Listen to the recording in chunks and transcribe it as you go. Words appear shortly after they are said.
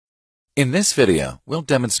In this video, we'll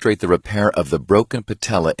demonstrate the repair of the broken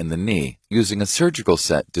patella in the knee using a surgical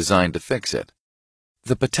set designed to fix it.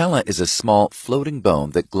 The patella is a small floating bone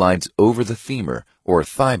that glides over the femur or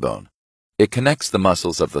thigh bone. It connects the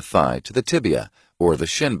muscles of the thigh to the tibia or the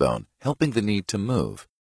shin bone, helping the knee to move.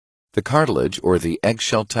 The cartilage or the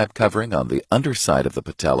eggshell-type covering on the underside of the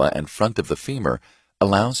patella and front of the femur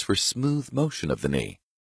allows for smooth motion of the knee.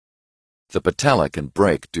 The patella can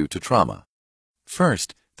break due to trauma.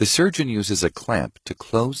 First, the surgeon uses a clamp to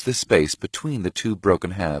close the space between the two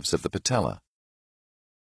broken halves of the patella.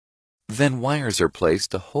 Then wires are placed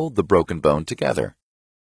to hold the broken bone together.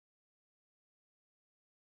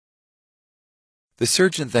 The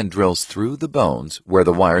surgeon then drills through the bones where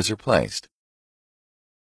the wires are placed.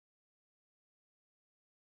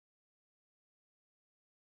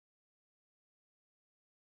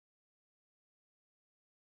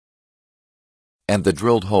 And the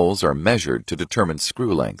drilled holes are measured to determine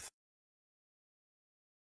screw length.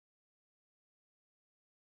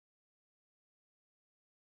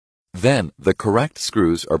 Then the correct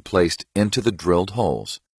screws are placed into the drilled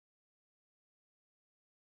holes.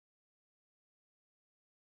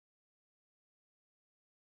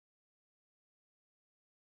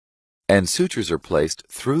 And sutures are placed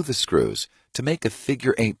through the screws to make a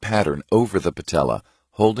figure-8 pattern over the patella,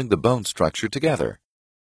 holding the bone structure together.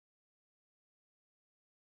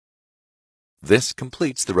 This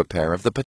completes the repair of the patella.